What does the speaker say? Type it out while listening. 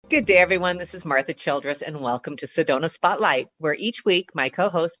Good day, everyone. This is Martha Childress, and welcome to Sedona Spotlight, where each week my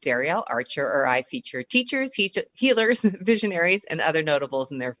co-host Darielle Archer or I feature teachers, healers, visionaries, and other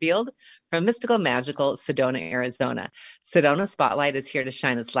notables in their field from mystical, magical Sedona, Arizona. Sedona Spotlight is here to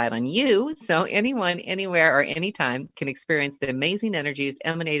shine its light on you, so anyone, anywhere, or anytime can experience the amazing energies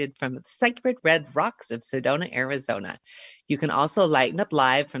emanated from the sacred red rocks of Sedona, Arizona. You can also lighten up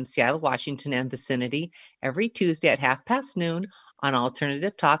live from Seattle, Washington, and vicinity every Tuesday at 12:30 on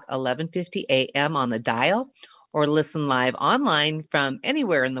Alternative Talk, 11:50 a.m. on the dial, or listen live online from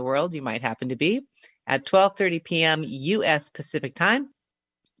anywhere in the world you might happen to be at 12:30 p.m. U.S. Pacific Time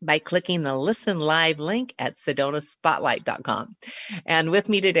by clicking the Listen Live link at sedonaspotlight.com. And with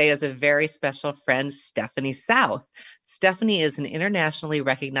me today is a very special friend, Stephanie South. Stephanie is an internationally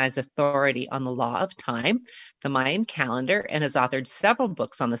recognized authority on the law of time, the Mayan calendar, and has authored several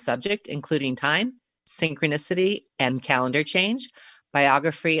books on the subject, including Time, Synchronicity, and Calendar Change,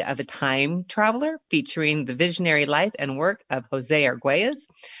 biography of a time traveler featuring the visionary life and work of Jose Arguelles,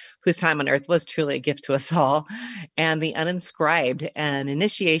 whose time on earth was truly a gift to us all, and The Uninscribed, an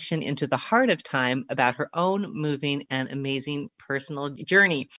initiation into the heart of time about her own moving and amazing personal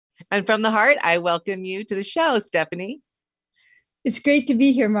journey. And from the heart, I welcome you to the show, Stephanie. It's great to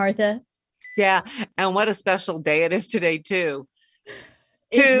be here, Martha. Yeah, and what a special day it is today, too.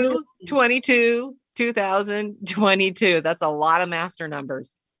 2/22, 2022. That's a lot of master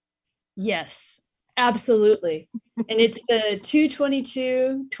numbers. Yes, absolutely. And it's the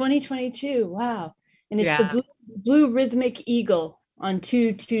 2/22/2022. Wow. And it's the blue rhythmic eagle on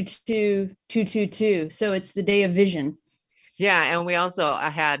 2/22/222. So it's the day of vision. Yeah, and we also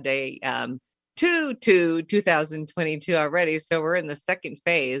had a 2/2/2022 already. So we're in the second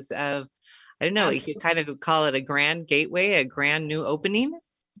phase of, I don't know, you could kind of call it a grand gateway, a grand new opening.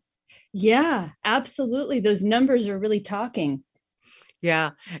 Yeah, absolutely. Those numbers are really talking.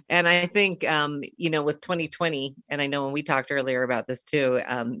 Yeah. And I think, with 2020, and I know when we talked earlier about this too,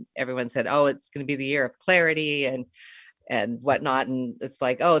 everyone said, oh, it's going to be the year of clarity and whatnot. And it's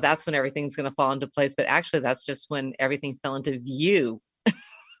like, oh, that's when everything's going to fall into place. But actually, that's just when everything fell into view.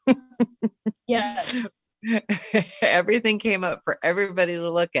 Yes. Everything came up for everybody to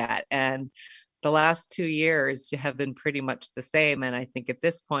look at. And the last 2 years have been pretty much the same. And I think at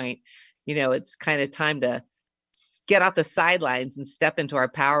this point, it's kind of time to get off the sidelines and step into our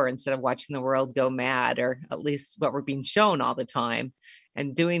power instead of watching the world go mad, or at least what we're being shown all the time,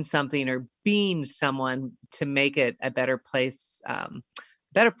 and doing something or being someone to make it a better place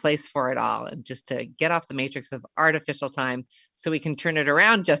for it all, and just to get off the matrix of artificial time so we can turn it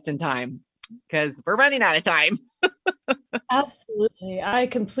around just in time, because we're running out of time. Absolutely. I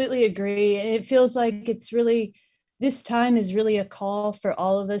completely agree. And it feels like this time is really a call for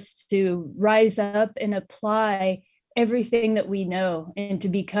all of us to rise up and apply everything that we know and to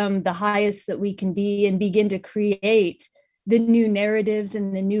become the highest that we can be and begin to create the new narratives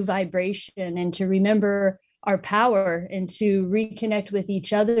and the new vibration, and to remember our power and to reconnect with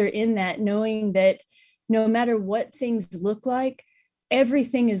each other in that, knowing that no matter what things look like,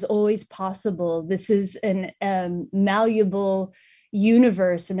 everything is always possible. This is an malleable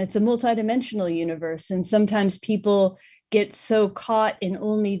universe, and it's a multidimensional universe. And sometimes people get so caught in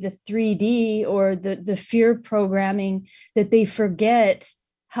only the 3D or the fear programming that they forget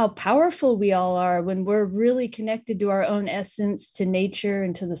how powerful we all are when we're really connected to our own essence, to nature,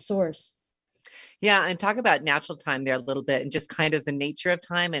 and to the source. Yeah, and talk about natural time there a little bit, and just kind of the nature of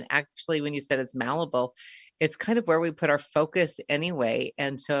time. And actually, when you said it's malleable, it's kind of where we put our focus anyway.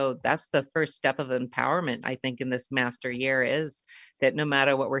 And so that's the first step of empowerment, I think, in this master year, is that no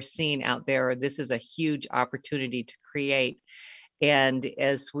matter what we're seeing out there, this is a huge opportunity to create. And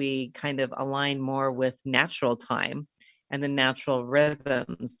as we kind of align more with natural time and the natural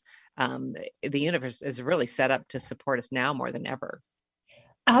rhythms, the universe is really set up to support us now more than ever.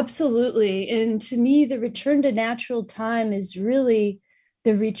 Absolutely. And to me, the return to natural time is really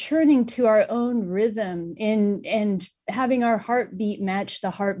the returning to our own rhythm and having our heartbeat match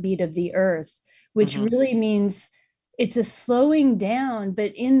the heartbeat of the earth, which really means it's a slowing down.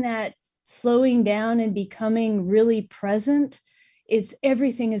 But in that slowing down and becoming really present, it's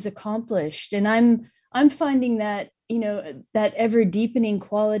everything is accomplished. And I'm finding that, that ever deepening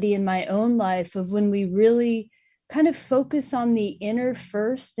quality in my own life of when we really kind of focus on the inner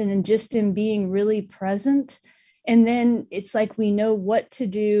first and just in being really present. And then it's like we know what to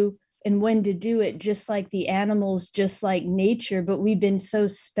do and when to do it, just like the animals, just like nature. But we've been so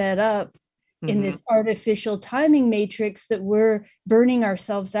sped up in this artificial timing matrix that we're burning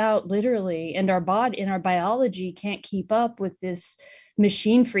ourselves out literally. And our body and our biology can't keep up with this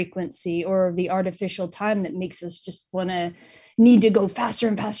machine frequency or the artificial time that makes us just want to, need to go faster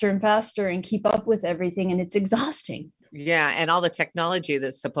and faster and faster and keep up with everything. And it's exhausting. Yeah. And all the technology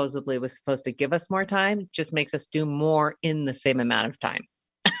that supposedly was supposed to give us more time just makes us do more in the same amount of time.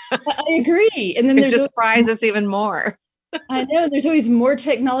 I agree. And then It there's just fries us even more. I know there's always more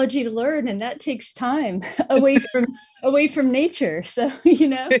technology to learn, and that takes time away from nature. So,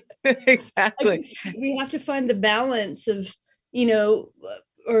 Exactly. we have to find the balance of,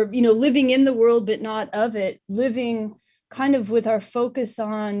 living in the world but not of it, living kind of with our focus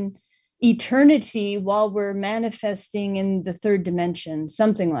on eternity while we're manifesting in the third dimension,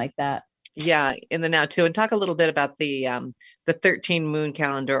 something like that. Yeah, in the now too, and talk a little bit about the 13 moon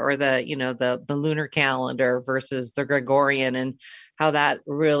calendar, or the lunar calendar versus the Gregorian, and how that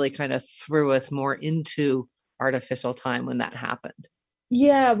really kind of threw us more into artificial time when that happened.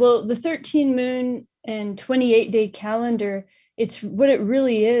 Yeah, well, the 13 moon and 28-day calendar, it's what it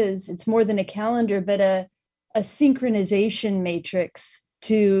really is. It's more than a calendar, but a synchronization matrix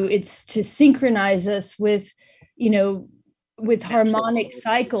to synchronize us with, with harmonic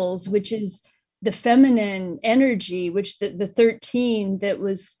cycles, which is the feminine energy, which the 13 that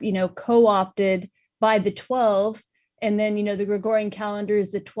was, co-opted by the 12. And then, the Gregorian calendar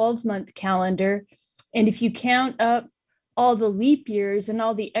is the 12-month calendar. And if you count up all the leap years and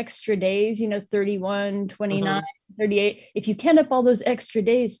all the extra days, 31, 29, 38, if you count up all those extra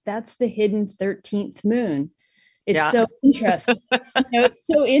days, that's the hidden 13th moon. It's so interesting. It's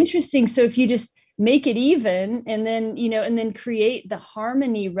so interesting. So if you just make it even, and then create the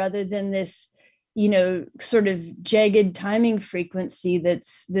harmony rather than this, sort of jagged timing frequency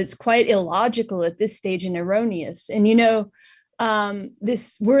that's quite illogical at this stage and erroneous. And we're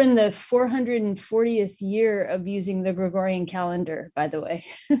in the 440th year of using the Gregorian calendar, by the way.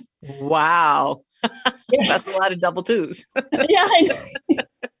 Wow. That's a lot of double twos. Yeah, I know.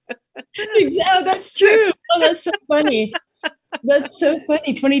 Exactly. Oh, that's true. Oh, that's so funny. That's so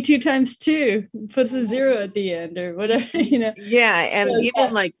funny. 22 times 2 puts a 0 at the end, or whatever, Yeah. And so,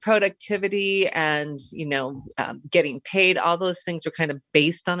 even like productivity and, getting paid, all those things were kind of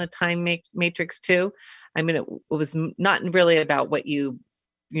based on a time matrix too. I mean, it was not really about what you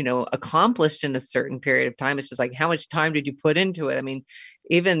accomplished in a certain period of time. It's just like, how much time did you put into it? I mean,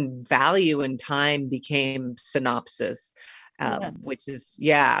 even value and time became synopsis.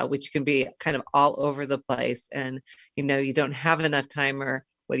 Yes. which can be kind of all over the place. And, you don't have enough time, or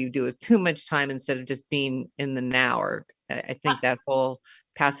what do you do with too much time instead of just being in the now? Or I think that whole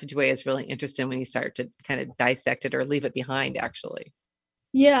passageway is really interesting when you start to kind of dissect it or leave it behind, actually.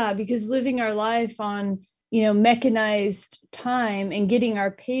 Yeah, because living our life on, mechanized time and getting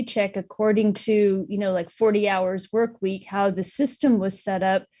our paycheck according to, like 40 hours work week, how the system was set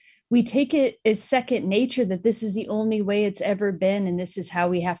up, we take it as second nature that this is the only way it's ever been, and this is how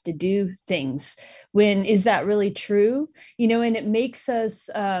we have to do things. When is that really true? And it makes us,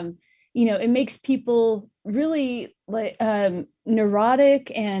 it makes people really like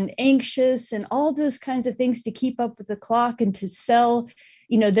neurotic and anxious and all those kinds of things to keep up with the clock and to sell,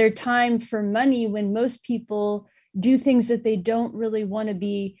 their time for money, when most people do things that they don't really want to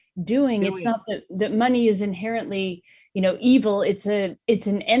be doing. It's not that money is inherently evil. It's an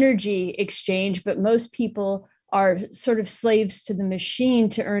energy exchange, but most people are sort of slaves to the machine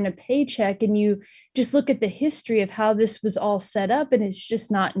to earn a paycheck. And you just look at the history of how this was all set up, and it's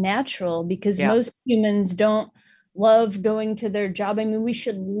just not natural, because most humans don't love going to their job. I mean, we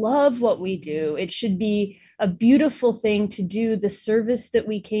should love what we do. It should be a beautiful thing to do the service that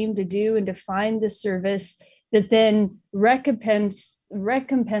we came to do, and to find the service that then recompenses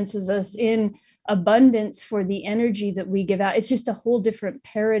us in abundance for the energy that we give out. It's just a whole different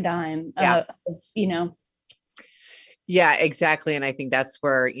paradigm. Yeah, exactly. And I think that's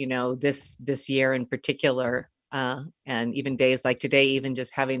where, this year in particular, and even days like today, even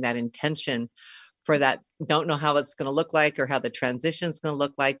just having that intention for that, don't know how it's going to look like or how the transition is going to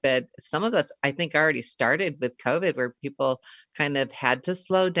look like. But some of us, I think, already started with COVID, where people kind of had to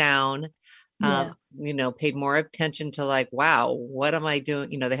slow down. Paid more attention to like, wow, what am I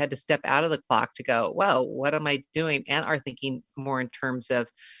doing? They had to step out of the clock to go, wow, what am I doing? And are thinking more in terms of,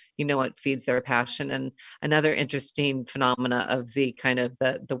 what feeds their passion. And another interesting phenomena of the kind of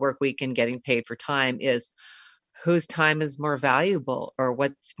the work week and getting paid for time is whose time is more valuable, or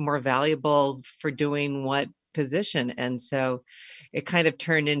what's more valuable for doing what position. And so it kind of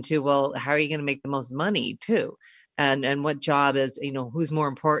turned into, well, how are you going to make the most money too? And what job is, who's more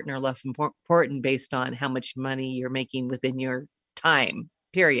important or less important based on how much money you're making within your time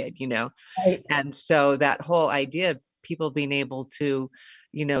period, Right. And so that whole idea people being able to,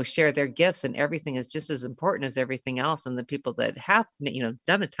 share their gifts, and everything is just as important as everything else. And the people that have,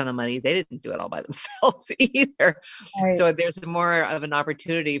 done a ton of money, they didn't do it all by themselves either. Right. So there's more of an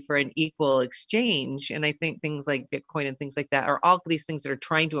opportunity for an equal exchange. And I think things like Bitcoin and things like that are all these things that are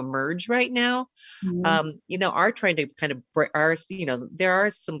trying to emerge right now, are trying to kind of there are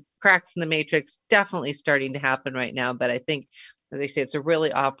some cracks in the matrix definitely starting to happen right now. But I think, as I say, it's a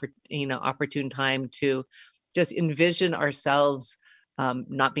really opportune time to just envision ourselves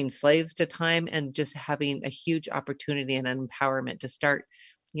not being slaves to time, and just having a huge opportunity and empowerment to start,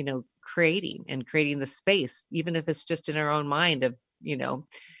 creating the space, even if it's just in our own mind of,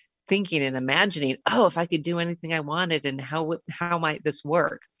 thinking and imagining, oh, if I could do anything I wanted, and how might this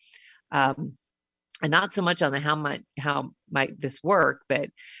work? And not so much on the how might this work,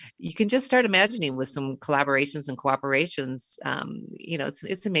 but you can just start imagining with some collaborations and cooperations.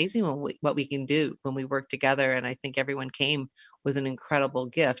 It's amazing what we can do when we work together. And I think everyone came with an incredible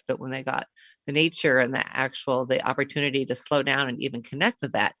gift, but when they got the nature and the opportunity to slow down and even connect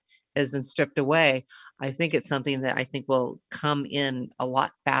with that has been stripped away, I think it's something that I think will come in a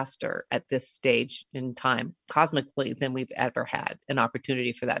lot faster at this stage in time, cosmically, than we've ever had an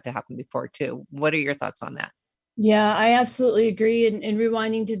opportunity for that to happen before too. What are your thoughts on that? Yeah, I absolutely agree. And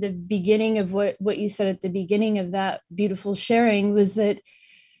rewinding to the beginning of what you said at the beginning of that beautiful sharing was that,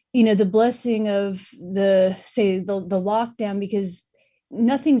 the blessing of the lockdown, because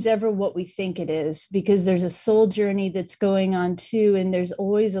nothing's ever what we think it is, because there's a soul journey that's going on too, and there's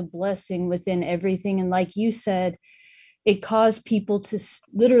always a blessing within everything. And like you said, it caused people to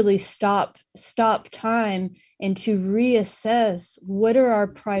literally stop time and to reassess what are our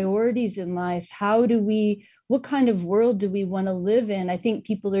priorities in life. What kind of world do we want to live in? I think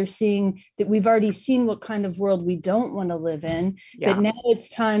people are seeing that we've already seen what kind of world we don't want to live in, but now it's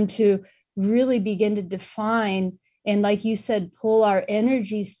time to really begin to define, and like you said, pull our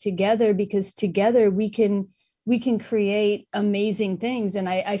energies together, because together we can create amazing things. And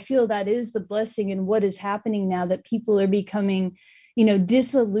I feel that is the blessing in what is happening now, that people are becoming,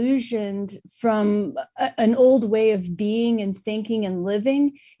 disillusioned from an old way of being and thinking and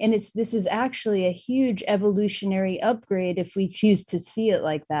living. And this is actually a huge evolutionary upgrade if we choose to see it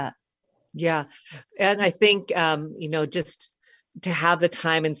like that. Yeah. And I think, just to have the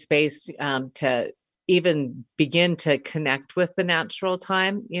time and space to even begin to connect with the natural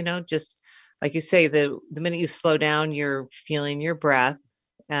time, just like you say, the minute you slow down, you're feeling your breath,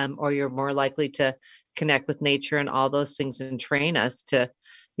 or you're more likely to connect with nature and all those things, and train us to,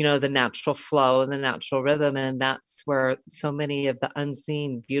 the natural flow and the natural rhythm. And that's where so many of the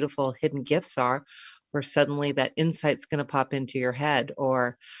unseen, beautiful, hidden gifts are, where suddenly that insight's going to pop into your head,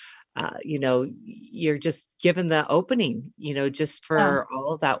 or you're just given the opening, just for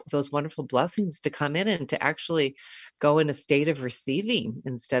all of those wonderful blessings to come in, and to actually go in a state of receiving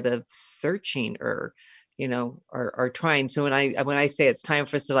instead of searching, or or trying. So when I say it's time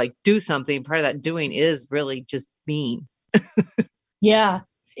for us to like do something, part of that doing is really just being. Yeah.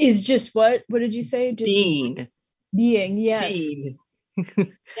 Is just what did you say? Just being. Yes. Being.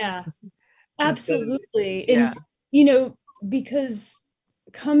 Yeah. Absolutely. Yeah. And because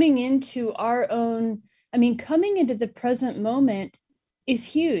coming into coming into the present moment is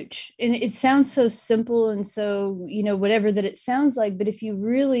huge. And it sounds so simple and so, whatever that it sounds like. But if you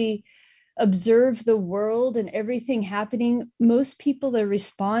really observe the world and everything happening, most people are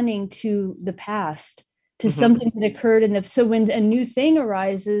responding to the past, to something that occurred so when a new thing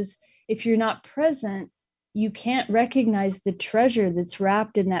arises, if you're not present, you can't recognize the treasure that's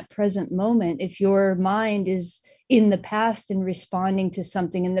wrapped in that present moment. If your mind is in the past and responding to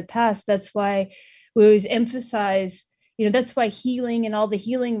something in the past, that's why we always emphasize, that's why healing and all the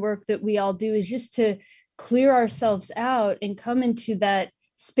healing work that we all do is just to clear ourselves out and come into that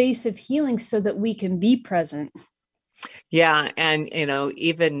space of healing so that we can be present. Yeah. And,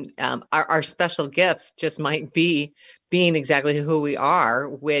 even our special gifts just might be being exactly who we are,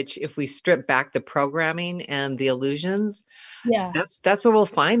 which if we strip back the programming and the illusions, that's where we'll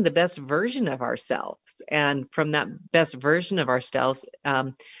find the best version of ourselves. And from that best version of ourselves,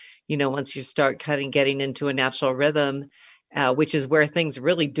 once you start getting into a natural rhythm, which is where things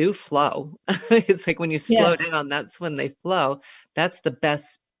really do flow. It's like when you slow down, that's when they flow. That's the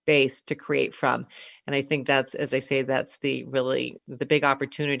best space to create from. And I think that's, as I say, that's the big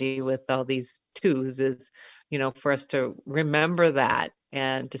opportunity with all these twos is, for us to remember that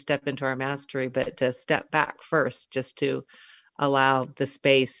and to step into our mastery, but to step back first, just to allow the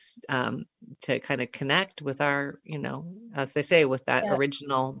space to kind of connect with our, as I say, with that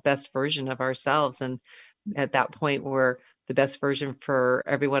original best version of ourselves. And at that point, we're the best version for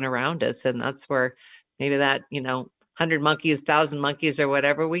everyone around us. And that's where maybe that, 100 monkeys, 1,000 monkeys or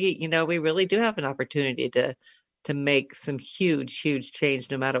whatever, we really do have an opportunity to make some huge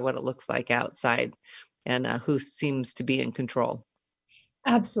change, no matter what it looks like outside, and who seems to be in control.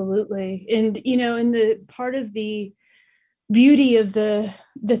 Absolutely. And, in the part of the beauty of the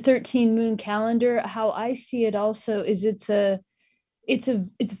 13 moon calendar, how I see it also is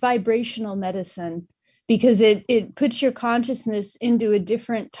it's vibrational medicine, because it puts your consciousness into a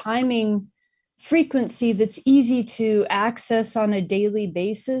different timing frequency that's easy to access on a daily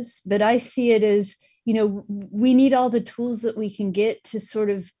basis. But I see it as, we need all the tools that we can get to sort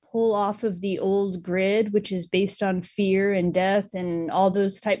of pull off of the old grid, which is based on fear and death and all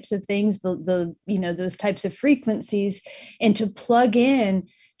those types of things, those types of frequencies, and to plug in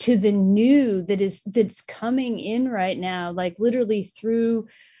to the new that's coming in right now, like literally through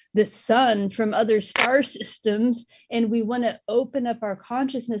the sun from other star systems. And we want to open up our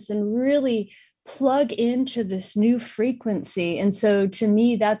consciousness and really plug into this new frequency. And so to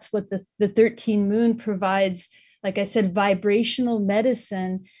me, that's what the 13 moon provides. Like I said, vibrational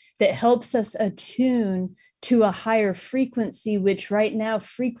medicine that helps us attune to a higher frequency, which right now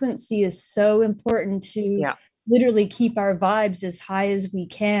frequency is so important to literally keep our vibes as high as we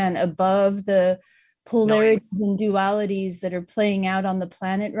can above the polarities and dualities that are playing out on the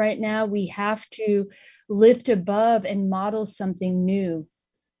planet right now. We have to lift above and model something new.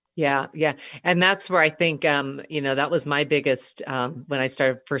 Yeah. And that's where I think, that was my biggest, when I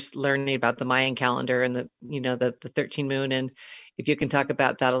started first learning about the Mayan calendar and the 13 moon. And if you can talk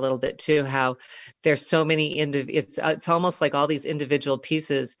about that a little bit too, how there's so many, it's almost like all these individual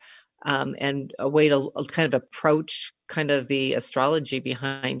pieces, and a way to kind of approach kind of the astrology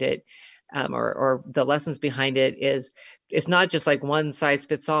behind it, or the lessons behind it is, it's not just like one size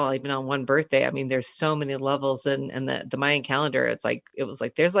fits all, even on one birthday. I mean, there's so many levels, and the Mayan calendar, it was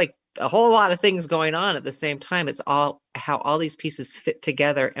like there's like a whole lot of things going on at the same time. It's all how all these pieces fit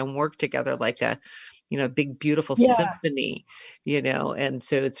together and work together like a big beautiful symphony, and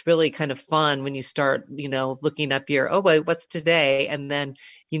so it's really kind of fun when you start looking up wait, what's today, and then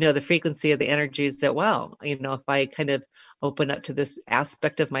the frequency of the energies that, well, if I kind of open up to this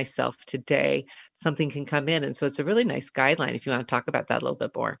aspect of myself today, something can come in. And so it's a really nice guideline if you want to talk about that a little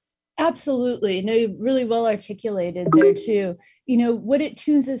bit more. Absolutely. No, really well articulated there too. What it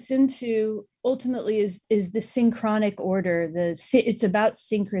tunes us into ultimately is the synchronic order. It's about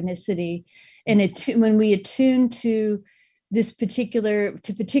synchronicity, and when we attune to particular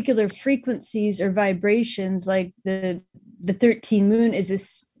frequencies or vibrations, like the 13 moon is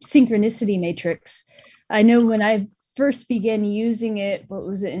this synchronicity matrix. I know when I first began using it, what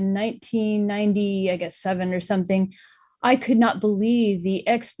was it, in 1990, I guess 7 or something, I could not believe the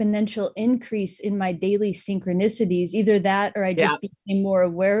exponential increase in my daily synchronicities, either that or I just became more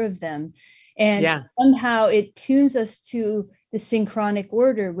aware of them. And somehow it tunes us to the synchronic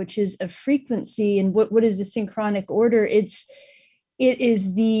order, which is a frequency. And what is the synchronic order? It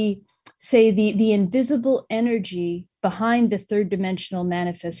is the invisible energy behind the third dimensional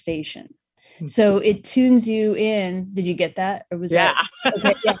manifestation. So it tunes you in. Did you get that? Or was that?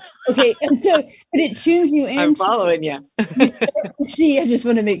 Okay. Yeah. Okay. And so, but it tunes you in. I'm following you. See, I just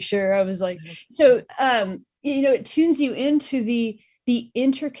want to make sure. I was like, so, it tunes you into the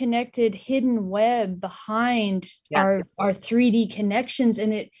interconnected hidden web behind our 3D connections.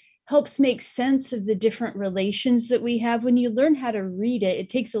 And it helps make sense of the different relations that we have. When you learn how to read it, it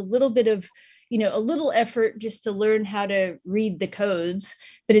takes a little bit of, a little effort just to learn how to read the codes,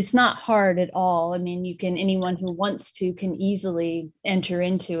 but it's not hard at all. I mean, anyone who wants to can easily enter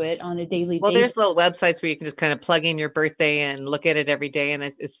into it on a daily basis. Well, there's little websites where you can just kind of plug in your birthday and look at it every day.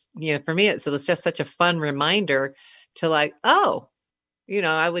 And it's, for me, it was just such a fun reminder to like,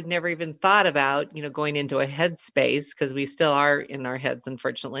 I would never even thought about, going into a headspace, because we still are in our heads,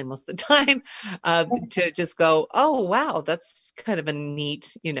 unfortunately, most of the time, to just go, oh, wow, that's kind of a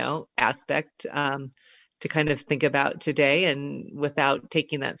neat, aspect to kind of think about today. And without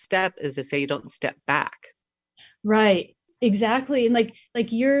taking that step, as I say, you don't step back. Right. Exactly. And like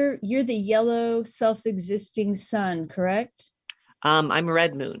you're the yellow self-existing sun, correct? I'm a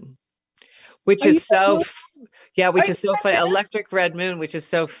red moon, which is so funny. Electric red moon, which is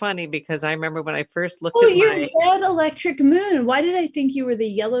so funny, because I remember when I first looked at you're red electric moon. Why did I think you were the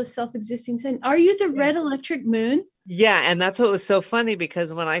yellow self-existing sun? Are you the red electric moon? Yeah. And that's what was so funny,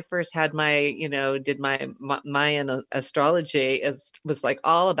 because when I first had did my Mayan astrology, it was like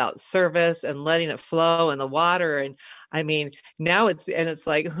all about service and letting it flow in the water. And I mean, now it's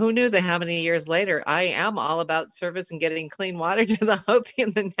like, who knew that how many years later I am all about service and getting clean water to the Hopi.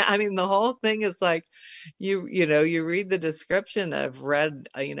 And I mean, the whole thing is like, you read the description of red,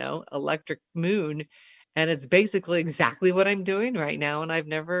 electric moon, And it's basically exactly what I'm doing right now. And I've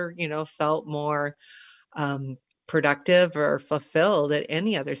never, felt more productive or fulfilled at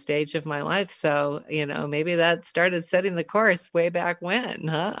any other stage of my life. So, maybe that started setting the course way back when,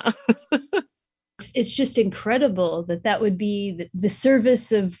 huh? It's just incredible that would be the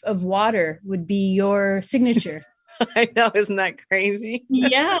service of water would be your signature. I know, isn't that crazy?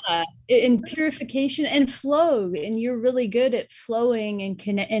 Yeah, in purification and flow, and you're really good at flowing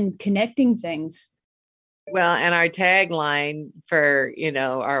and connecting things. Well, and our tagline for,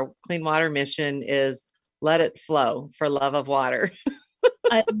 our clean water mission is let it flow for love of water.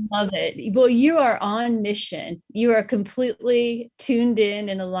 I love it. Well, you are on mission. You are completely tuned in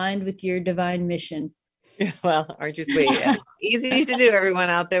and aligned with your divine mission. Well, aren't you sweet? It's easy to do, everyone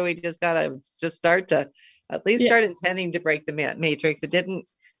out there. We just gotta start to at least start intending to break the matrix. It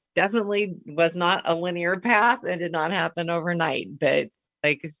definitely was not a linear path. It did not happen overnight. But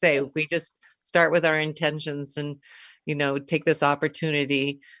like I say, we just start with our intentions and, take this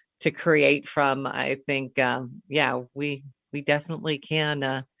opportunity to create from, I think, we definitely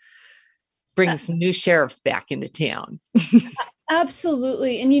can bring some new sheriffs back into town.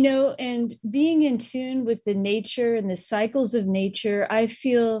 Absolutely. And, and being in tune with the nature and the cycles of nature, I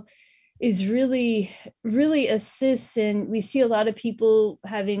feel is really, really assists. And we see a lot of people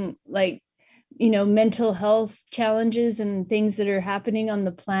having mental health challenges and things that are happening on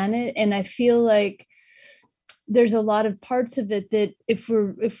the planet. And I feel like there's a lot of parts of it that if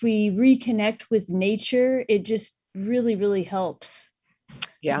we reconnect with nature, it just really, really helps.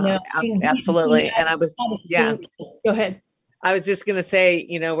 Yeah, absolutely. And go ahead. I was just going to say,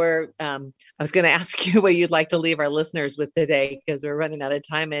 I was going to ask you what you'd like to leave our listeners with today, because we're running out of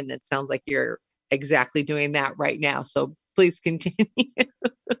time and it sounds like you're exactly doing that right now. So please continue.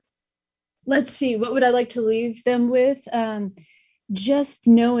 Let's see, what would I like to leave them with? Just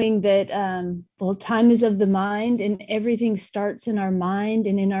knowing that, time is of the mind, and everything starts in our mind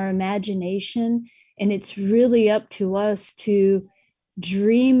and in our imagination. And it's really up to us to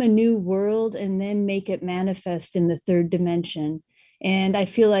dream a new world and then make it manifest in the third dimension. And I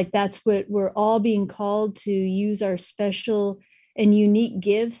feel like that's what we're all being called to, use our special and unique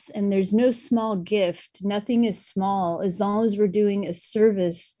gifts. And there's no small gift. Nothing is small, as long as we're doing a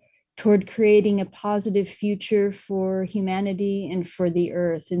service toward creating a positive future for humanity and for the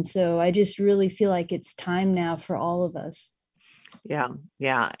earth. And so I just really feel like it's time now for all of us. Yeah,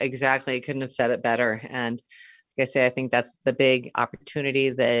 exactly. Couldn't have said it better. And like I say, I think that's the big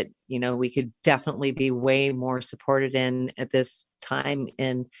opportunity that, we could definitely be way more supported in at this time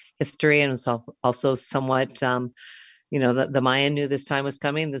in history. And it's also somewhat, the Mayan knew this time was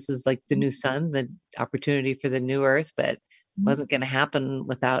coming. This is like the new sun, the opportunity for the new earth, but wasn't going to happen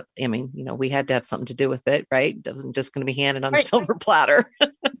without, we had to have something to do with it, right? It wasn't just going to be handed on a silver platter.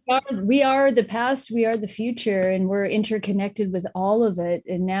 We are the past, we are the future, and we're interconnected with all of it.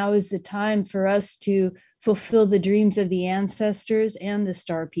 And now is the time for us to fulfill the dreams of the ancestors and the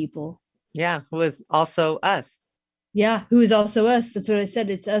star people. Yeah, who is also us. Yeah, who is also us. That's what I said.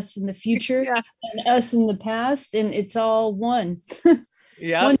 It's us in the future and us in the past, and it's all one.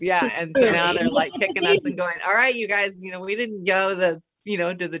 Yeah. And so now they're like kicking us and going, all right, you guys, we didn't go to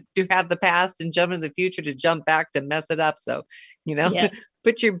have the past and jump into the future to jump back to mess it up. So,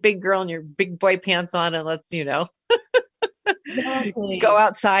 put your big girl and your big boy pants on and let's, exactly. Go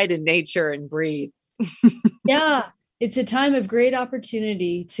outside in nature and breathe. Yeah. It's a time of great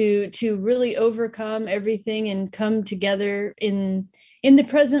opportunity to really overcome everything and come together in the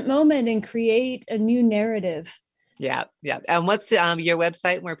present moment and create a new narrative. Yeah. And what's your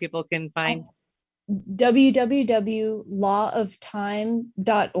website where people can find?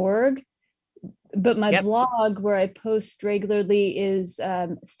 www.lawoftime.org. But my blog, where I post regularly, is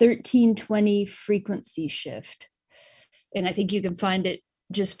 1320 Frequency Shift. And I think you can find it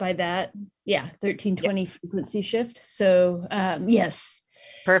just by that. Yeah, 1320 Frequency Shift. So yes.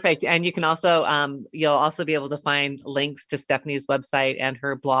 Perfect. And you can also, you'll also be able to find links to Stephanie's website and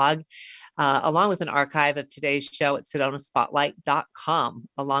her blog, along with an archive of today's show at SedonaSpotlight.com,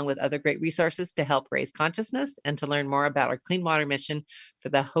 along with other great resources to help raise consciousness and to learn more about our clean water mission for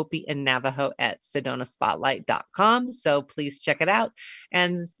the Hopi and Navajo at SedonaSpotlight.com. So please check it out.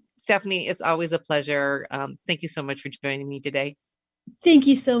 And Stephanie, it's always a pleasure. Thank you so much for joining me today. Thank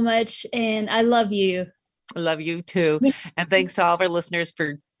you so much. And I love you. I love you too. And thanks to all of our listeners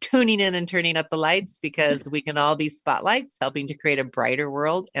for tuning in and turning up the lights, because we can all be spotlights, helping to create a brighter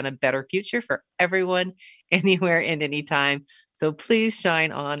world and a better future for everyone, anywhere and anytime. So please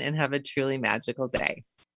shine on and have a truly magical day.